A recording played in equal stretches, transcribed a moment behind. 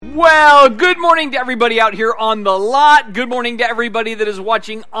Well, good morning to everybody out here on the lot. Good morning to everybody that is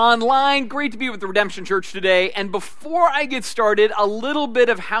watching online. Great to be with the Redemption Church today. And before I get started, a little bit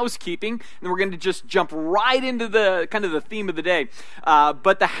of housekeeping, and we're going to just jump right into the kind of the theme of the day.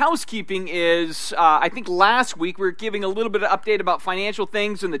 But the housekeeping is, I think last week we were giving a little bit of update about financial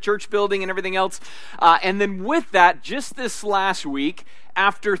things in the church building and everything else. And then with that, just this last week,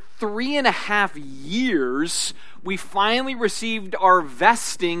 after 3.5 years, we finally received our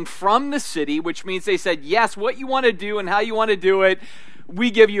vesting from the city, which means they said, yes, what you want to do and how you want to do it, we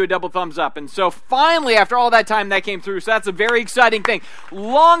give you a double thumbs up. And so finally, after all that time, that came through. So that's a very exciting thing.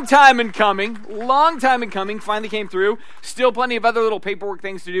 Long time in coming, finally came through. Still plenty of other little paperwork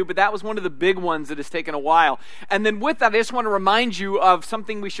things to do, but that was one of the big ones that has taken a while. And then with that, I just want to remind you of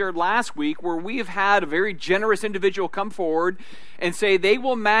something we shared last week where we have had a very generous individual come forward and say they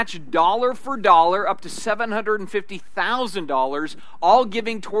will match dollar for dollar up to $750,000, all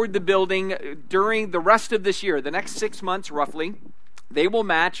giving toward the building during the rest of this year, the next 6 months roughly. They will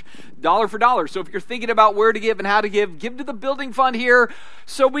match dollar for dollar. So if you're thinking about where to give and how to give to the building fund here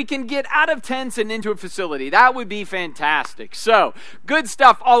so we can get out of tents and into a facility. That would be fantastic. So good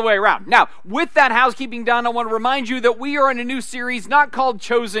stuff all the way around. Now, with that housekeeping done, I want to remind you that we are in a new series not called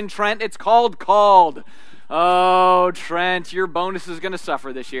Chosen Trent. It's called Called. Oh, Trent, your bonus is going to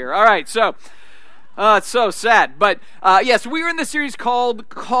suffer this year. All right, so... it's so sad. But yes, we were in the series called,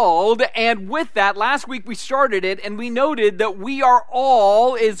 and with that, last week we started it, and we noted that we are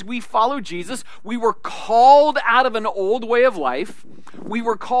all, as we follow Jesus, we were called out of an old way of life. We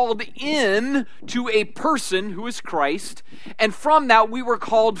were called in to a person who is Christ, and from that we were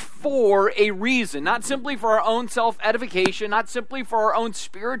called for a reason, not simply for our own self-edification, not simply for our own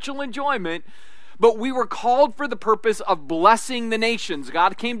spiritual enjoyment, but we were called for the purpose of blessing the nations.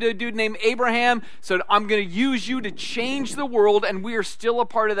 God came to a dude named Abraham, said, I'm going to use you to change the world, and we are still a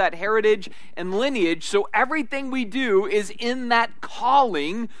part of that heritage and lineage. So everything we do is in that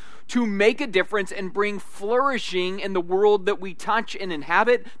calling to make a difference and bring flourishing in the world that we touch and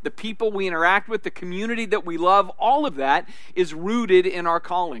inhabit, the people we interact with, the community that we love. All of that is rooted in our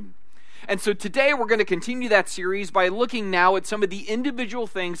calling. And so today we're going to continue that series by looking now at some of the individual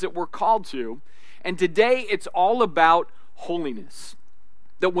things that we're called to. And today it's all about holiness.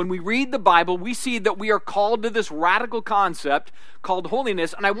 That when we read the Bible, we see that we are called to this radical concept called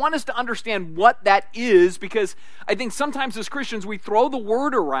holiness. And I want us to understand what that is, because I think sometimes as Christians we throw the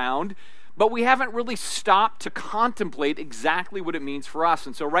word around, but we haven't really stopped to contemplate exactly what it means for us.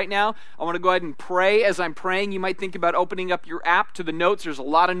 And so right now, I want to go ahead and pray. As I'm praying, you might think about opening up your app to the notes. There's a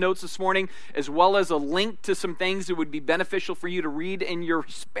lot of notes this morning, as well as a link to some things that would be beneficial for you to read in your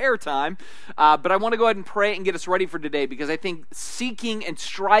spare time. But I want to go ahead and pray and get us ready for today, because I think seeking and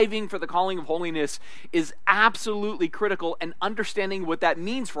striving for the calling of holiness is absolutely critical, and understanding what that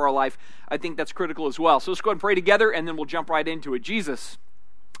means for our life, I think that's critical as well. So let's go ahead and pray together, and then we'll jump right into it. Jesus,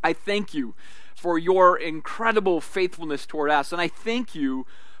 I thank you for your incredible faithfulness toward us, and I thank you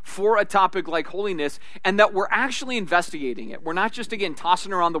for a topic like holiness, and that we're actually investigating it. We're not just, again,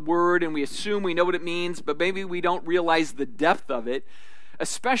 tossing around the word, and we assume we know what it means, but maybe we don't realize the depth of it,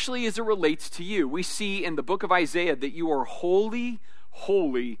 especially as it relates to you. We see in the book of Isaiah that you are holy,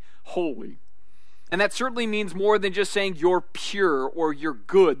 holy, holy. And that certainly means more than just saying you're pure or you're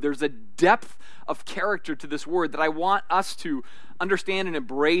good. There's a depth of character to this word that I want us to understand and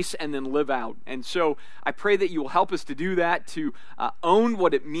embrace and then live out. And so I pray that you will help us to do that, to own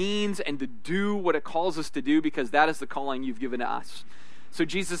what it means and to do what it calls us to do, because that is the calling you've given to us. So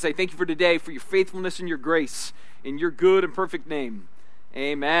Jesus, I thank you for today, for your faithfulness and your grace, in your good and perfect name.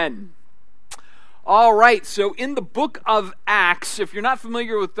 Amen. All right, so in the book of Acts, if you're not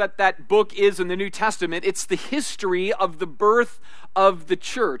familiar with what that book is in the New Testament, it's the history of the birth of the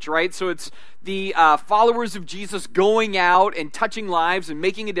church, right? So it's the followers of Jesus going out and touching lives and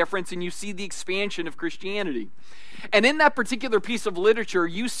making a difference, and you see the expansion of Christianity. And in that particular piece of literature,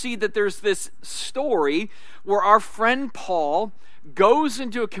 you see that there's this story where our friend Paul goes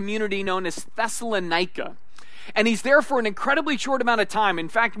into a community known as Thessalonica. And he's there for an incredibly short amount of time. In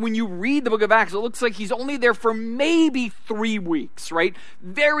fact, when you read the book of Acts, it looks like he's only there for maybe 3 weeks, right?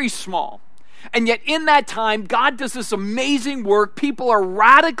 Very small. And yet in that time, God does this amazing work. People are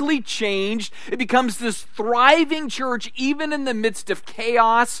radically changed. It becomes this thriving church, even in the midst of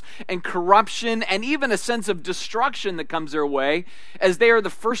chaos and corruption and even a sense of destruction that comes their way, as they are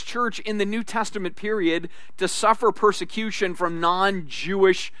the first church in the New Testament period to suffer persecution from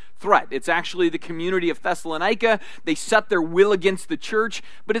non-Jewish threat. It's actually the community of Thessalonica. They set their will against the church,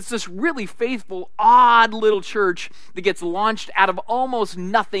 but it's this really faithful, odd little church that gets launched out of almost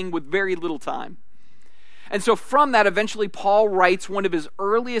nothing with very little time. And so from that, eventually Paul writes one of his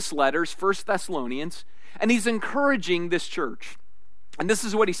earliest letters, 1 Thessalonians, and he's encouraging this church. And this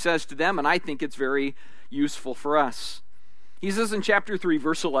is what he says to them, and I think it's very useful for us. He says in chapter 3,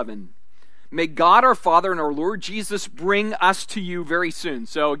 verse 11, "May God our Father and our Lord Jesus bring us to you very soon."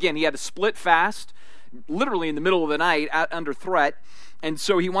 So again, he had a split fast, literally in the middle of the night, under threat, and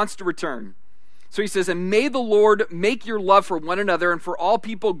so he wants to return. So he says, "And may the Lord make your love for one another and for all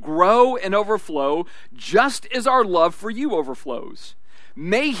people grow and overflow, just as our love for you overflows.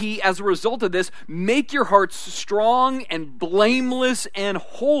 May he, as a result of this, make your hearts strong and blameless and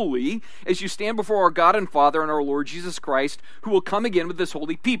holy as you stand before our God and Father and our Lord Jesus Christ, who will come again with this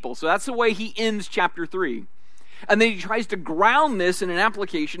holy people." So that's the way he ends chapter 3. And then he tries to ground this in an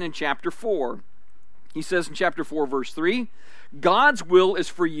application in chapter 4. He says in chapter 4, verse 3, "God's will is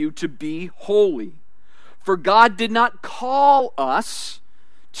for you to be holy. For God did not call us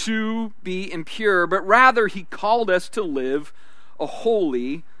to be impure, but rather he called us to live a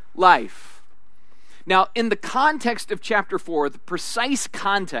holy life." Now, in the context of chapter 4, the precise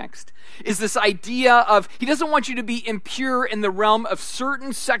context is this idea of he doesn't want you to be impure in the realm of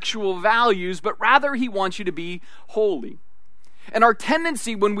certain sexual values, but rather he wants you to be holy. And our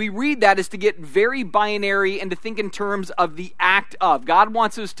tendency when we read that is to get very binary and to think in terms of the act of. God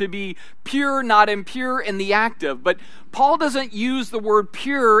wants us to be pure, not impure, in the act of. But Paul doesn't use the word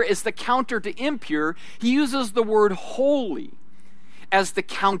pure as the counter to impure. He uses the word holy as the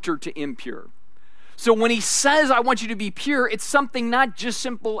counter to impure. So when he says, "I want you to be pure," it's something not just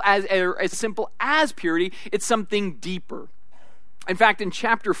simple as purity, it's something deeper. In fact, in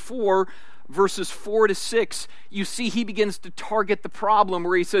chapter 4, verses 4 to 6, you see he begins to target the problem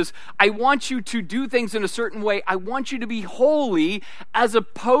where he says, "I want you to do things in a certain way. I want you to be holy," as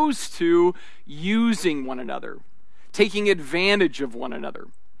opposed to using one another, taking advantage of one another,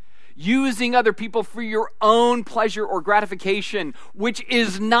 using other people for your own pleasure or gratification, which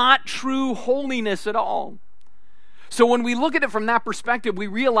is not true holiness at all. So when we look at it from that perspective, we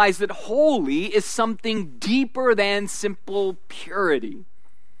realize that holy is something deeper than simple purity.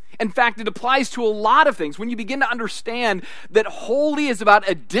 In fact, it applies to a lot of things. When you begin to understand that holy is about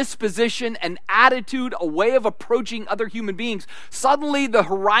a disposition, an attitude, a way of approaching other human beings, suddenly the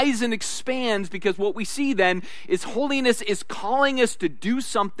horizon expands, because what we see then is holiness is calling us to do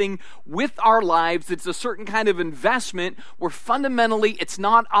something with our lives. It's a certain kind of investment where fundamentally it's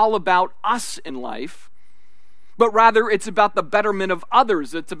not all about us in life, but rather it's about the betterment of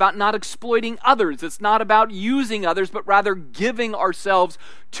others. It's about not exploiting others. It's not about using others, but rather giving ourselves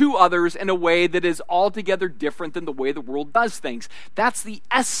to others in a way that is altogether different than the way the world does things. That's the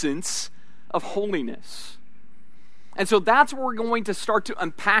essence of holiness. And so that's what we're going to start to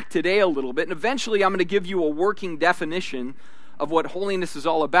unpack today a little bit. And eventually I'm going to give you a working definition of what holiness is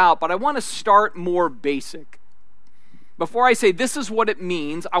all about. But I want to start more basic. Before I say this is what it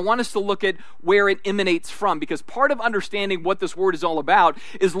means, I want us to look at where it emanates from, because part of understanding what this word is all about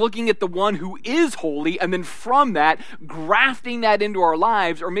is looking at the one who is holy, and then from that, grafting that into our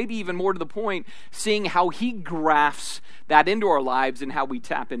lives, or maybe even more to the point, seeing how he grafts that into our lives and how we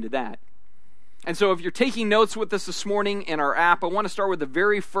tap into that. And so if you're taking notes with us this morning in our app, I want to start with the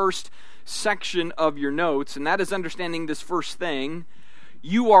very first section of your notes, and that is understanding this first thing.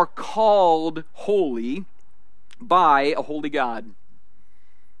 You are called holy by a holy God.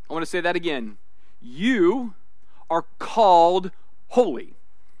 I want to say that again. You are called holy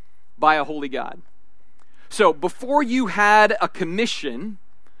by a holy God. So before you had a commission,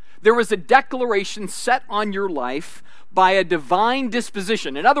 there was a declaration set on your life by a divine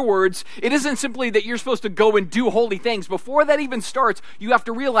disposition. In other words, it isn't simply that you're supposed to go and do holy things. Before that even starts, you have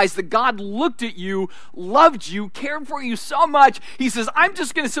to realize that God looked at you, loved you, cared for you so much, he says, I'm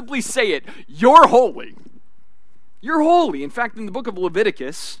just going to simply say it. You're holy. You're holy. In fact, in the book of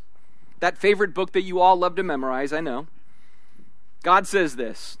Leviticus, that favorite book that you all love to memorize, I know, God says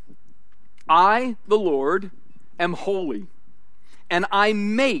this, I, the Lord, am holy, and I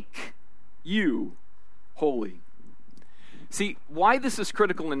make you holy. See, why this is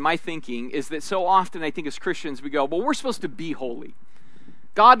critical in my thinking is that so often I think as Christians we go, well, we're supposed to be holy.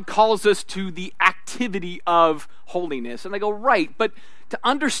 God calls us to the activity of holiness. And I go, right, but to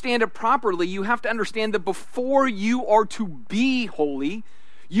understand it properly, you have to understand that before you are to be holy,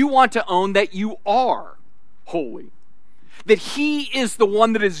 you want to own that you are holy. That he is the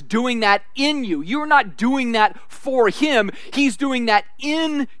one that is doing that in you. You're not doing that for him. He's doing that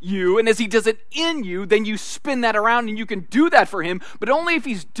in you. And as he does it in you, then you spin that around and you can do that for him. But only if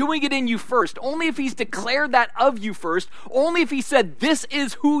he's doing it in you first. Only if he's declared that of you first. Only if he said, this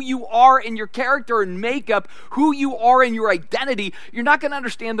is who you are in your character and makeup, who you are in your identity. You're not going to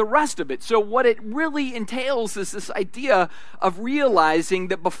understand the rest of it. So what it really entails is this idea of realizing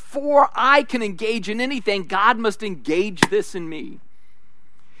that before I can engage in anything, God must engage this in me.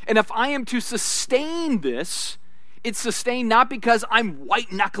 And if I am to sustain this, it's sustained not because I'm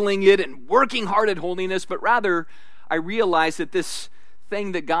white-knuckling it and working hard at holiness, but rather I realize that this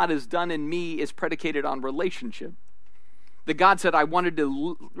thing that God has done in me is predicated on relationship. That God said, I wanted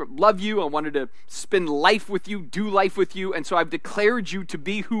to love you, I wanted to spend life with you, do life with you, and so I've declared you to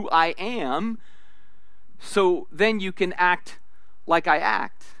be who I am, so then you can act like I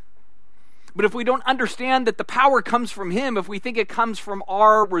act. But if we don't understand that the power comes from him, if we think it comes from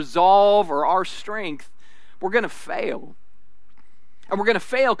our resolve or our strength, we're going to fail. And we're going to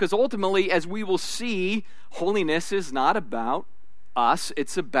fail because ultimately, as we will see, holiness is not about us.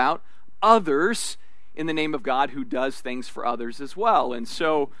 It's about others in the name of God who does things for others as well. And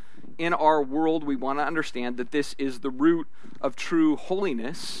so in our world, we want to understand that this is the root of true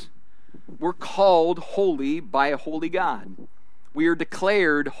holiness. We're called holy by a holy God. We are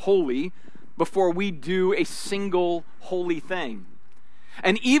declared holy before we do a single holy thing.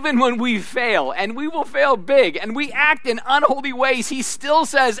 And even when we fail, and we will fail big, and we act in unholy ways, he still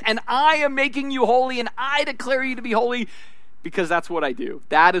says, and I am making you holy, and I declare you to be holy, because that's what I do.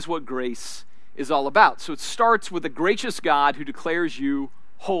 That is what grace is all about. So it starts with a gracious God who declares you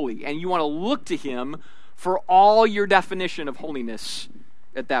holy, and you want to look to him for all your definition of holiness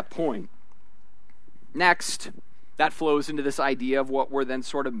at that point. Next, that flows into this idea of what we're then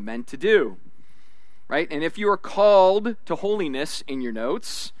sort of meant to do. Right? And if you are called to holiness in your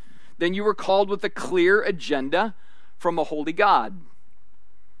notes, then you were called with a clear agenda from a holy God.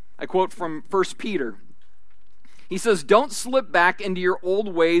 I quote from 1 Peter. He says, don't slip back into your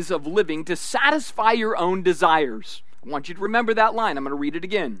old ways of living to satisfy your own desires. I want you to remember that line. I'm going to read it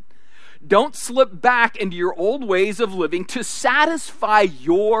again. Don't slip back into your old ways of living to satisfy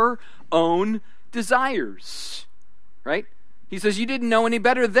your own desires. Right? He says, you didn't know any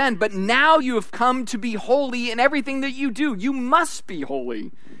better then, but now you have come to be holy in everything that you do. You must be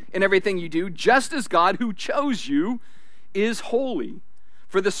holy in everything you do, just as God who chose you is holy.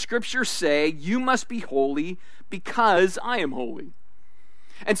 For the scriptures say, you must be holy because I am holy.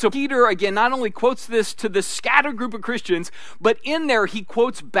 And so Peter, again, not only quotes this to the scattered group of Christians, but in there he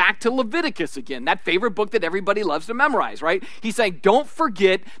quotes back to Leviticus again, that favorite book that everybody loves to memorize, right? He's saying, don't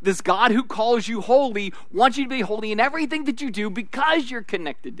forget this God who calls you holy wants you to be holy in everything that you do because you're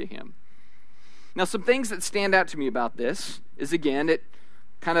connected to him. Now, some things that stand out to me about this is, again, it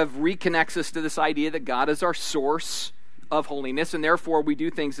kind of reconnects us to this idea that God is our source of holiness, and therefore we do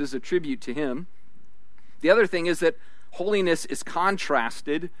things as a tribute to him. The other thing is that holiness is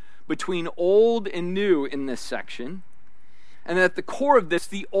contrasted between old and new in this section. And at the core of this,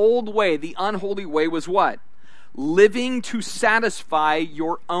 the old way, the unholy way, was what? Living to satisfy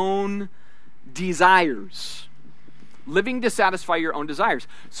your own desires. Living to satisfy your own desires.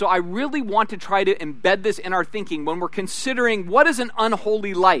 So I really want to try to embed this in our thinking when we're considering what is an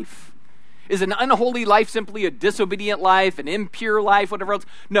unholy life. Is an unholy life simply a disobedient life, an impure life, whatever else?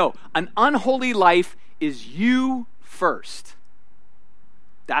 No, an unholy life is you first.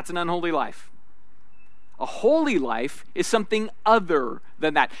 That's an unholy life. A holy life is something other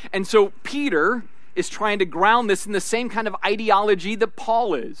than that. And so Peter is trying to ground this in the same kind of ideology that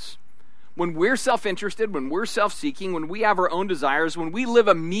Paul is. When we're self-interested, when we're self-seeking, when we have our own desires, when we live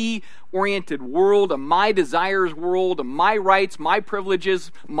a me-oriented world, a my desires world, a my rights, my privileges,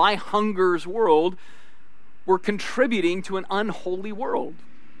 my hungers world, we're contributing to an unholy world.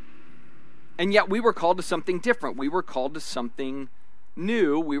 And yet we were called to something different. We were called to something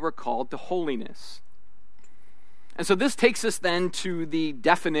new. We were called to holiness. And so this takes us then to the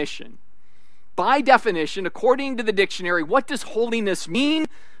definition. By definition, according to the dictionary, what does holiness mean?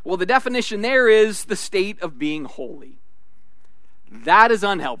 Well, the definition there is the state of being holy. That is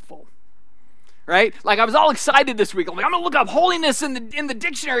unhelpful. Right? Like I was all excited this week. I'm like, I'm going to look up holiness in the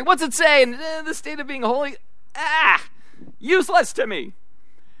dictionary. What's it say? And the state of being holy, useless to me.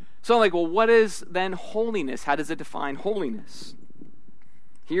 So I'm like, well, what is then holiness? How does it define holiness?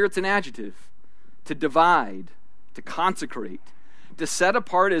 Here it's an adjective. To divide, to consecrate, to set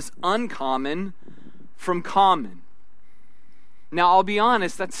apart as uncommon from common. Now, I'll be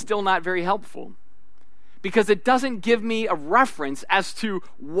honest, that's still not very helpful. Because it doesn't give me a reference as to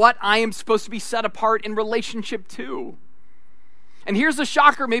what I am supposed to be set apart in relationship to. And here's a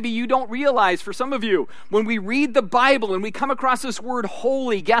shocker maybe you don't realize for some of you. When we read the Bible and we come across this word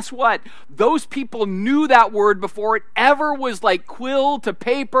holy, guess what? Those people knew that word before it ever was like quill to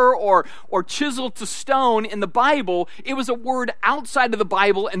paper or chisel to stone in the Bible. It was a word outside of the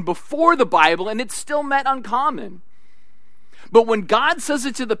Bible and before the Bible, and it still meant uncommon. But when God says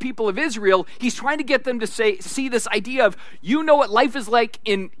it to the people of Israel, he's trying to get them to see this idea of, you know what life is like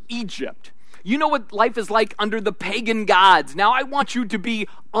in Egypt. You know what life is like under the pagan gods. Now I want you to be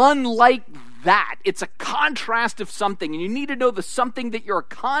unlike that. It's a contrast of something, and you need to know the something that you're a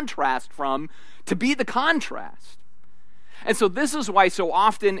contrast from to be the contrast. And so this is why so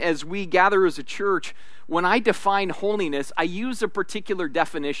often as we gather as a church, when I define holiness, I use a particular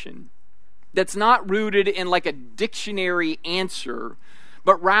definition that's not rooted in like a dictionary answer,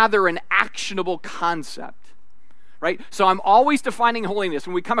 but rather an actionable concept. Right? So I'm always defining holiness.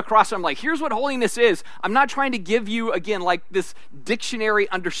 When we come across it, I'm like, here's what holiness is. I'm not trying to give you, again, like this dictionary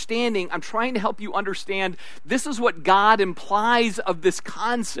understanding. I'm trying to help you understand this is what God implies of this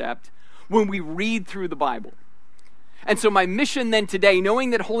concept when we read through the Bible. And so my mission then today, knowing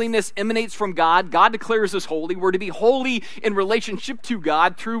that holiness emanates from God, God declares us holy. We're to be holy in relationship to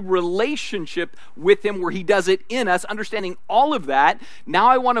God through relationship with him where he does it in us, understanding all of that. Now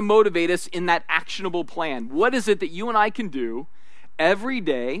I want to motivate us in that actionable plan. What is it that you and I can do every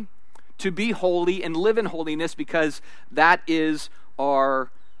day to be holy and live in holiness, because that is our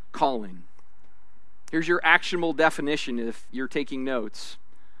calling? Here's your actionable definition if you're taking notes.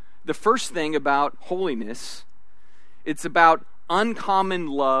 The first thing about holiness, it's about uncommon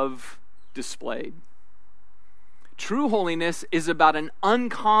love displayed. True holiness is about an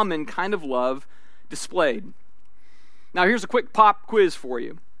uncommon kind of love displayed. Now, here's a quick pop quiz for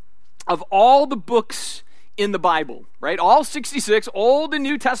you. Of all the books in the Bible, right, all 66, Old and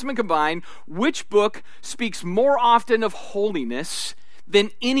New Testament combined, which book speaks more often of holiness than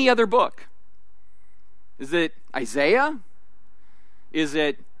any other book? Is it Isaiah? Is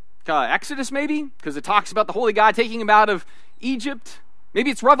it Exodus maybe? Because it talks about the holy God taking him out of Egypt. Maybe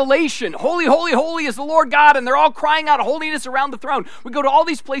it's Revelation. Holy, holy, holy is the Lord God, and they're all crying out holiness around the throne. We go to all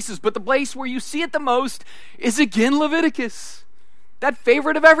these places, but the place where you see it the most is again Leviticus. That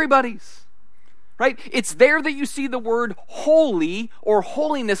favorite of everybody's. Right? It's there that you see the word holy or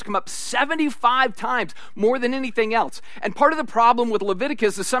holiness come up 75 times, more than anything else. And part of the problem with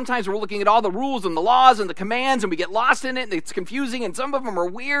Leviticus is sometimes we're looking at all the rules and the laws and the commands, and we get lost in it, and it's confusing, and some of them are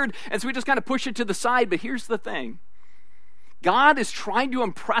weird, and so we just kind of push it to the side. But here's the thing. God is trying to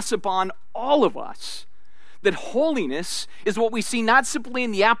impress upon all of us that holiness is what we see not simply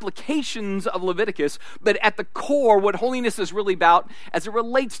in the applications of Leviticus, but at the core, what holiness is really about as it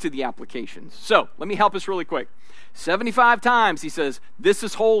relates to the applications. So, let me help us really quick. 75 times he says, this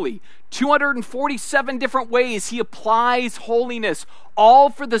is holy. 247 different ways he applies holiness,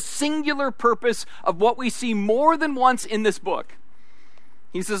 all for the singular purpose of what we see more than once in this book.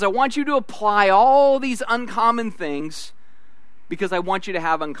 He says, I want you to apply all these uncommon things because I want you to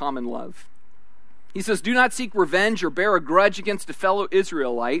have uncommon love. He says, do not seek revenge or bear a grudge against a fellow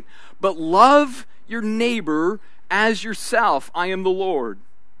Israelite, but love your neighbor as yourself. I am the Lord.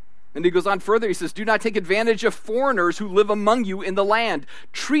 And he goes on further. He says, do not take advantage of foreigners who live among you in the land.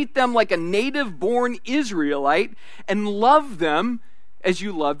 Treat them like a native-born Israelite and love them as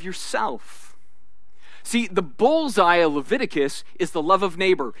you love yourself. See, the bullseye of Leviticus is the love of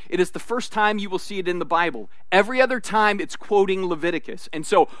neighbor. It is the first time you will see it in the Bible. Every other time it's quoting Leviticus. And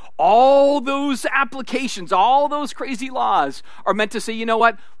so all those applications, all those crazy laws are meant to say, you know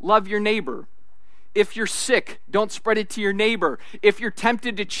what? Love your neighbor. If you're sick, don't spread it to your neighbor. If you're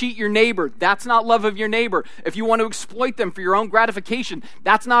tempted to cheat your neighbor, that's not love of your neighbor. If you want to exploit them for your own gratification,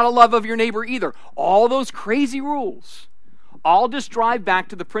 that's not a love of your neighbor either. All those crazy rules all just drive back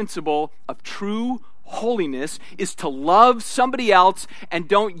to the principle of true holiness is to love somebody else and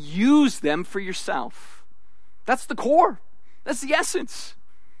don't use them for yourself. That's the core. That's the essence.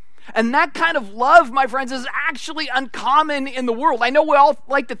 And that kind of love, my friends, is actually uncommon in the world. I know we all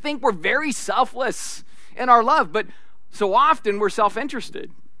like to think we're very selfless in our love, but so often we're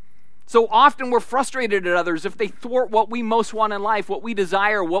self-interested. So often we're frustrated at others if they thwart what we most want in life, what we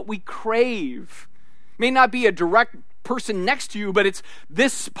desire, what we crave. It may not be a direct person next to you, but it's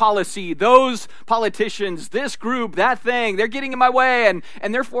this policy, those politicians, this group, that thing, they're getting in my way,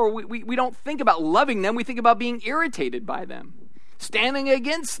 and therefore we don't think about loving them, we think about being irritated by them, standing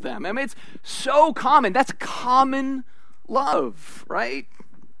against them. I mean, it's so common. That's common love, right?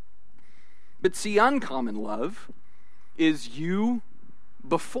 But see, uncommon love is you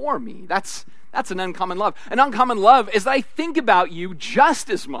before me. That's an uncommon love. An uncommon love is that I think about you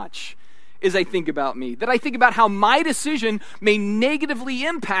just as much as I think about me, that I think about how my decision may negatively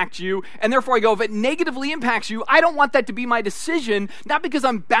impact you, and therefore I go, if it negatively impacts you, I don't want that to be my decision, not because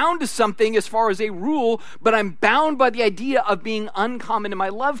I'm bound to something as far as a rule, but I'm bound by the idea of being uncommon in my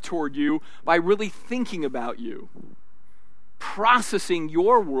love toward you by really thinking about you, processing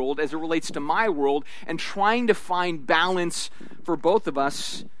your world as it relates to my world, and trying to find balance for both of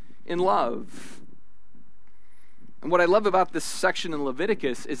us in love. And what I love about this section in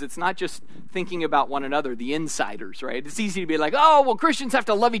Leviticus is it's not just thinking about one another, the insiders, right? It's easy to be like, oh, well, Christians have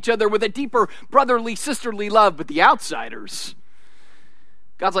to love each other with a deeper brotherly, sisterly love, but the outsiders.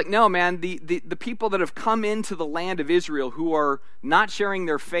 God's like, no, man, the people that have come into the land of Israel who are not sharing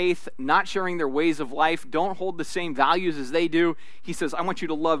their faith, not sharing their ways of life, don't hold the same values as they do. He says, I want you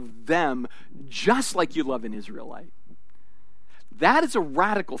to love them just like you love an Israelite. That is a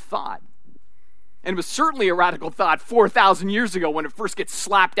radical thought. And it was certainly a radical thought 4,000 years ago when it first gets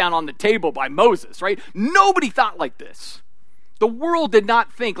slapped down on the table by Moses, right? Nobody thought like this. The world did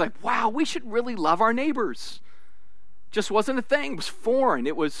not think like, wow, we should really love our neighbors. Just wasn't a thing. It was foreign.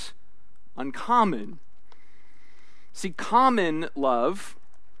 It was uncommon. See, common love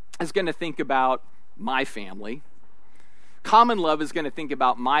is going to think about my family. Common love is going to think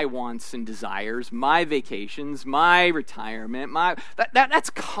about my wants and desires, my vacations, my retirement.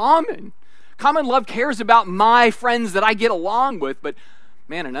 That's common. Common love cares about my friends that I get along with, but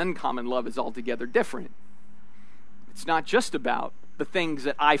man, an uncommon love is altogether different. It's not just about the things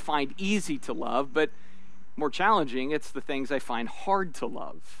that I find easy to love, but more challenging, it's the things I find hard to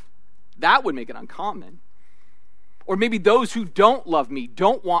love. That would make it uncommon. Or maybe those who don't love me,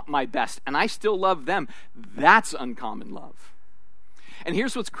 don't want my best, and I still love them. That's uncommon love. And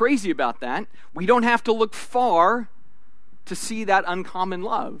here's what's crazy about that. We don't have to look far to see that uncommon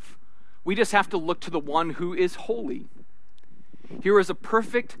love. We just have to look to the one who is holy. Here is a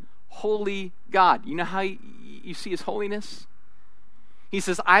perfect, holy God. You know how you see his holiness? He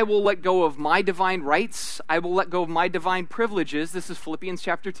says, I will let go of my divine rights. I will let go of my divine privileges. This is Philippians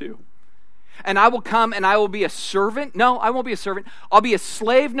chapter 2. And I will come and I will be a servant. No, I won't be a servant. I'll be a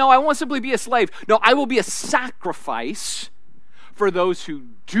slave. No, I won't simply be a slave. No, I will be a sacrifice for those who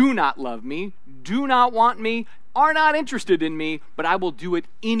do not love me, do not want me, are not interested in me, but I will do it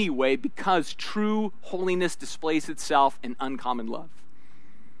anyway because true holiness displays itself in uncommon love.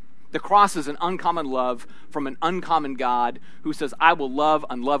 The cross is an uncommon love from an uncommon God who says, I will love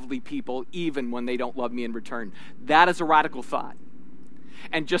unlovely people even when they don't love me in return. That is a radical thought.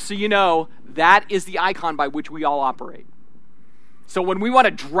 And just so you know, that is the icon by which we all operate. So when we want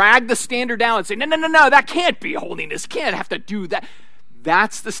to drag the standard down and say, no, that can't be holiness, can't have to do that.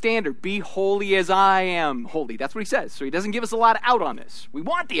 That's the standard. Be holy as I am holy. That's what he says. So he doesn't give us a lot of out on this. We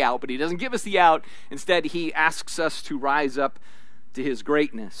want the out, but he doesn't give us the out. Instead, he asks us to rise up to his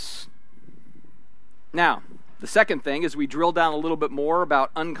greatness. Now, the second thing, as we drill down a little bit more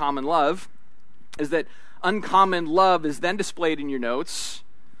about uncommon love, is that uncommon love is then displayed in your notes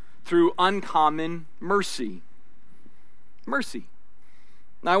through uncommon mercy. Mercy.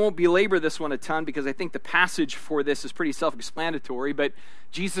 Now, I won't belabor this one a ton because I think the passage for this is pretty self-explanatory, but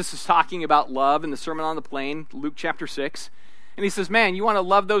Jesus is talking about love in the Sermon on the Plain, Luke chapter 6. And he says, man, you want to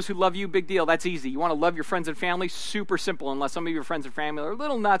love those who love you? Big deal. That's easy. You want to love your friends and family? Super simple, unless some of your friends and family are a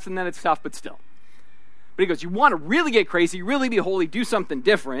little nuts, and then it's tough, but still. But he goes, you want to really get crazy, really be holy, do something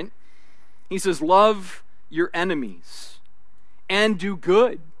different. He says, love your enemies and do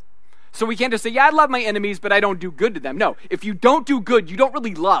good. So we can't just say, yeah, I love my enemies, but I don't do good to them. No, if you don't do good, you don't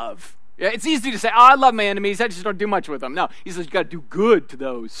really love. Yeah, it's easy to say, oh, I love my enemies, I just don't do much with them. No, he says you got to do good to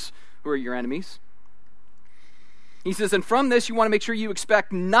those who are your enemies. He says, and from this, you want to make sure you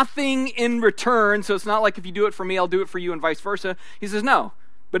expect nothing in return. So it's not like if you do it for me, I'll do it for you and vice versa. He says, no.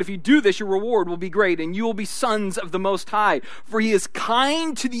 But if you do this, your reward will be great, and you will be sons of the Most High. For he is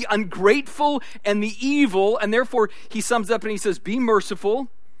kind to the ungrateful and the evil. And therefore, he sums up and he says, be merciful,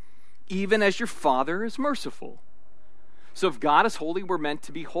 even as your Father is merciful. So if God is holy, we're meant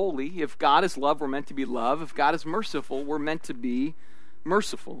to be holy. If God is love, we're meant to be love. If God is merciful, we're meant to be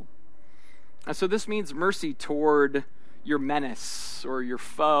merciful. And so this means mercy toward your menace or your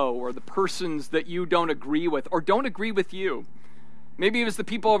foe or the persons that you don't agree with or don't agree with you. Maybe it was the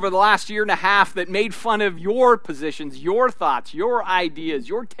people over the last year and a half that made fun of your positions, your thoughts, your ideas,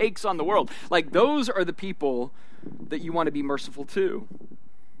 your takes on the world. Like those are the people that you want to be merciful to.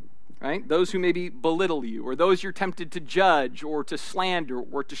 Right? Those who maybe belittle you, or those you're tempted to judge, or to slander,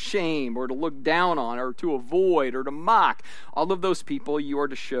 or to shame, or to look down on, or to avoid, or to mock. All of those people you are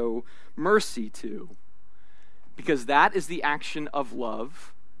to show mercy to. Because that is the action of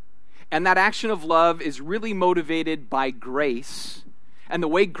love. And that action of love is really motivated by grace. And the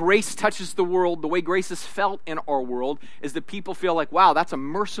way grace touches the world, the way grace is felt in our world, is that people feel like, wow, that's a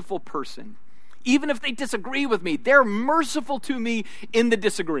merciful person. Even if they disagree with me, they're merciful to me in the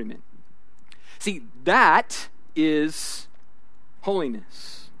disagreement. See, that is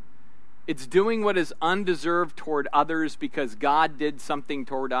holiness. It's doing what is undeserved toward others because God did something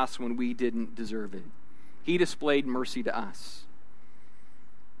toward us when we didn't deserve it. He displayed mercy to us.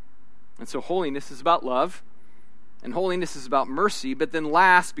 And so holiness is about love, and holiness is about mercy. But then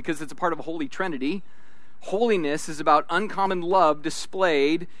last, because it's a part of a Holy Trinity, holiness is about uncommon love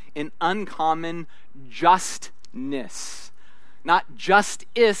displayed in uncommon justness. Not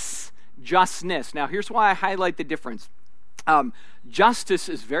justice, justness. Now, here's why I highlight the difference. Justice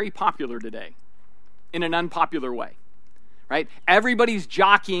is very popular today in an unpopular way, right? Everybody's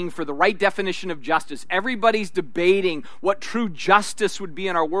jockeying for the right definition of justice. Everybody's debating what true justice would be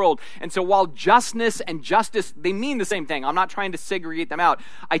in our world. And so while justness and justice, they mean the same thing. I'm not trying to segregate them out.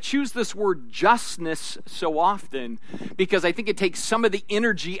 I choose this word justness so often because I think it takes some of the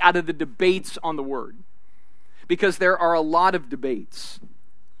energy out of the debates on the word. Because there are a lot of debates.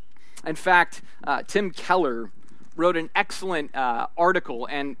 In fact, Tim Keller wrote an excellent article,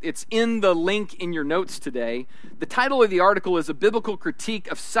 and it's in the link in your notes today. The title of the article is A Biblical Critique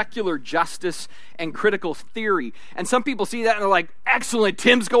of Secular Justice and Critical Theory. And some people see that and they're like, excellent,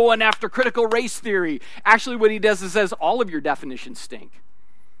 Tim's going after critical race theory. Actually, what he does is says all of your definitions stink.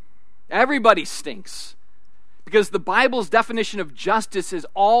 Everybody stinks. Because the Bible's definition of justice is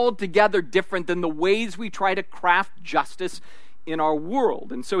altogether different than the ways we try to craft justice in our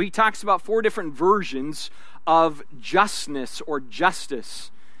world. And so he talks about 4 different versions of justness or justice.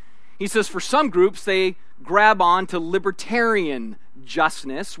 He says for some groups, they grab on to libertarian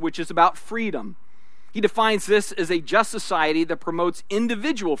justness, which is about freedom. He defines this as a just society that promotes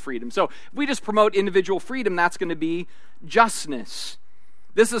individual freedom. So if we just promote individual freedom, that's going to be justness.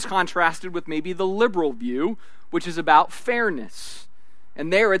 This is contrasted with maybe the liberal view, which is about fairness.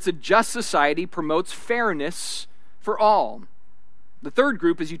 And there it's a just society promotes fairness for all. The third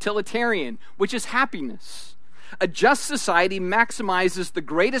group is utilitarian, which is happiness. A just society maximizes the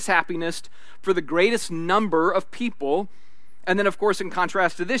greatest happiness for the greatest number of people. And then, of course, in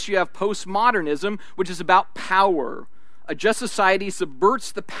contrast to this, you have postmodernism, which is about power. A just society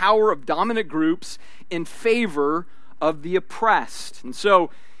subverts the power of dominant groups in favor of the oppressed. And so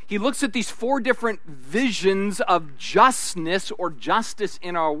he looks at these 4 different visions of justness or justice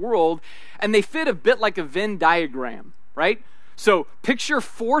in our world, and they fit a bit like a Venn diagram, right? So picture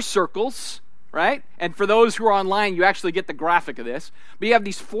 4 circles, right? And for those who are online, you actually get the graphic of this. But you have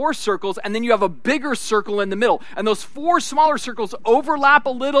these 4 circles, and then you have a bigger circle in the middle. And those 4 smaller circles overlap a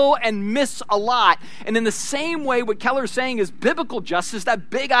little and miss a lot. And in the same way, what Keller's saying is biblical justice,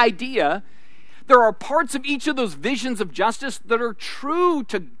 that big idea, there are parts of each of those visions of justice that are true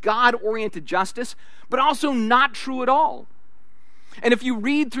to God-oriented justice, but also not true at all. And if you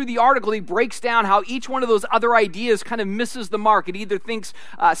read through the article, he breaks down how each one of those other ideas kind of misses the mark. It either thinks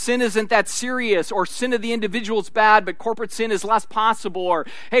sin isn't that serious, or sin of the individual is bad, but corporate sin is less possible, or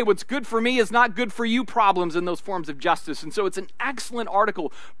hey, what's good for me is not good for you problems in those forms of justice. And so it's an excellent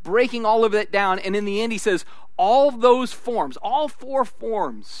article breaking all of it down. And in the end, he says all those forms, all 4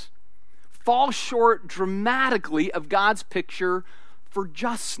 forms, fall short dramatically of God's picture for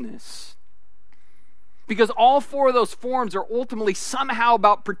justness. Because all 4 of those forms are ultimately somehow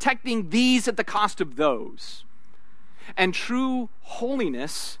about protecting these at the cost of those. And true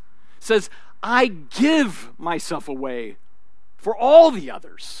holiness says, I give myself away for all the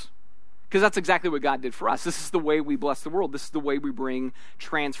others. Because that's exactly what God did for us. This is the way we bless the world. This is the way we bring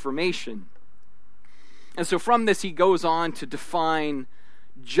transformation. And so from this, he goes on to define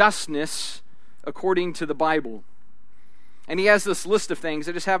justness according to the Bible. And he has this list of things.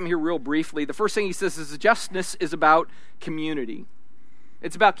 I just have them here real briefly. The first thing he says is justness is about community.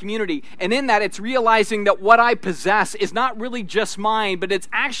 It's about community. And in that, it's realizing that what I possess is not really just mine, but it's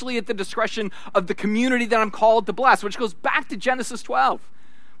actually at the discretion of the community that I'm called to bless, which goes back to Genesis 12.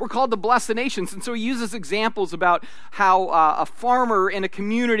 We're called to bless the nations. And so he uses examples about how a farmer in a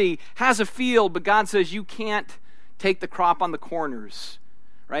community has a field, but God says you can't take the crop on the corners.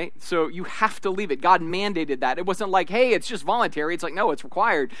 Right? So you have to leave it. God mandated that. It wasn't like, hey, it's just voluntary. It's like, no, it's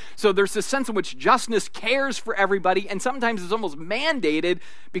required. So there's this sense in which justness cares for everybody, and sometimes it's almost mandated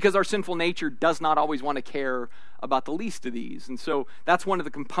because our sinful nature does not always want to care about the least of these. And so that's one of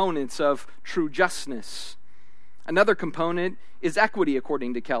the components of true justness. Another component is equity,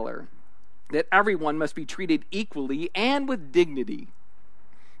 according to Keller, that everyone must be treated equally and with dignity.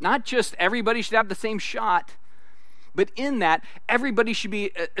 Not just everybody should have the same shot, but in that, everybody should be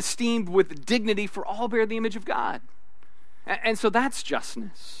esteemed with dignity, for all bear the image of God. And so that's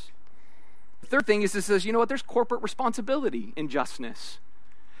justness. The third thing is it says, you know what, there's corporate responsibility in justness.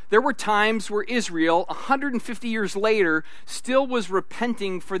 There were times where Israel, 150 years later, still was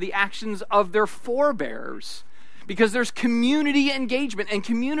repenting for the actions of their forebears. Because there's community engagement and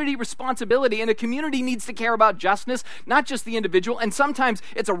community responsibility, and a community needs to care about justness, not just the individual. And sometimes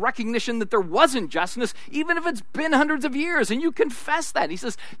it's a recognition that there wasn't justness, even if it's been hundreds of years, and you confess that. He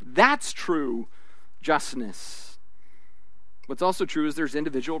says, that's true justness. What's also true is there's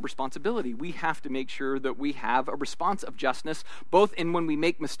individual responsibility. We have to make sure that we have a response of justness, both in when we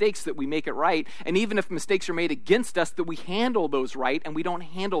make mistakes, that we make it right, and even if mistakes are made against us, that we handle those right, and we don't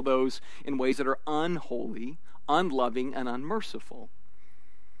handle those in ways that are unholy, unloving, and unmerciful.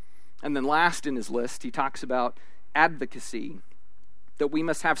 And then last in his list, he talks about advocacy, that we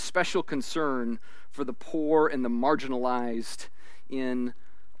must have special concern for the poor and the marginalized in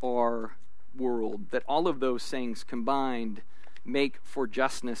our world, that all of those things combined make for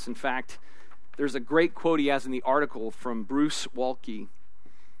justness. In fact, there's a great quote he has in the article from Bruce Waltke.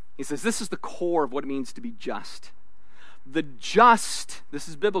 He says, this is the core of what it means to be just. The just, this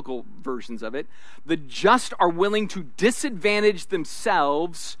is biblical versions of it, the just are willing to disadvantage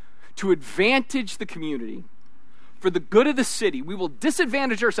themselves to advantage the community. For the good of the city, we will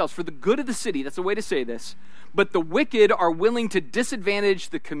disadvantage ourselves for the good of the city. That's a way to say this. But the wicked are willing to disadvantage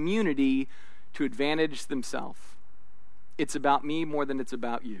the community to advantage themselves. It's about me more than it's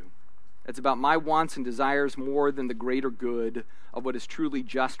about you. It's about my wants and desires more than the greater good of what is truly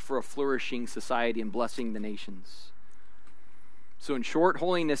just for a flourishing society and blessing the nations. So in short,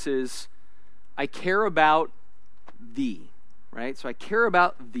 holiness is, I care about thee, right? So I care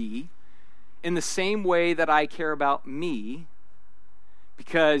about thee in the same way that I care about me,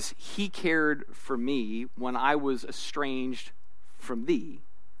 because he cared for me when I was estranged from thee,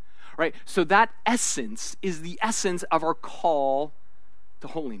 right? So that essence is the essence of our call to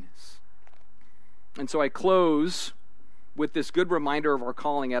holiness. And so I close with this good reminder of our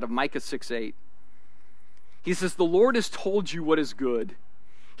calling out of Micah 6:8. He says, the Lord has told you what is good.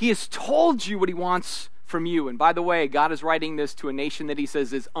 He has told you what he wants from you. And by the way, God is writing this to a nation that he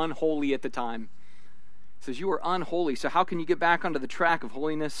says is unholy at the time. He says, you are unholy, so how can you get back onto the track of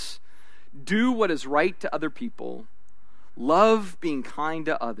holiness? Do what is right to other people. Love being kind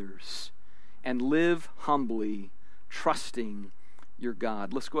to others. And live humbly, trusting your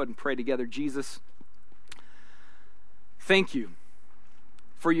God. Let's go ahead and pray together. Jesus, thank you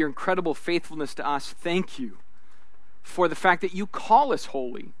for your incredible faithfulness to us. Thank you for the fact that you call us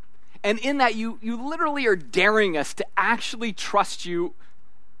holy. And in that, you literally are daring us to actually trust you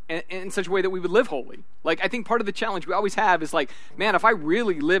in such a way that we would live holy. Like, I think part of the challenge we always have is like, man, if I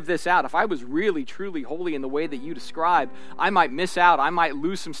really live this out, if I was really, truly holy in the way that you describe, I might miss out. I might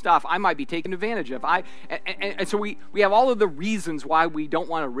lose some stuff. I might be taken advantage of. And so we have all of the reasons why we don't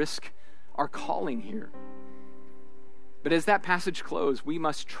want to risk our calling here. But as that passage closes, we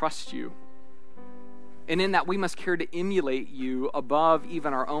must trust you. And in that, we must care to emulate you above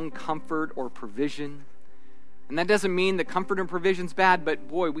even our own comfort or provision. And that doesn't mean that comfort and provision's bad, but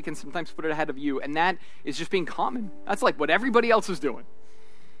boy, we can sometimes put it ahead of you. And that is just being common. That's like what everybody else is doing.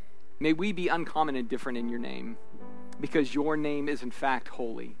 May we be uncommon and different in your name, because your name is in fact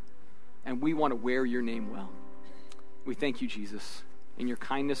holy. And we want to wear your name well. We thank you, Jesus, in your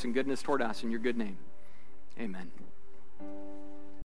kindness and goodness toward us, in your good name. Amen.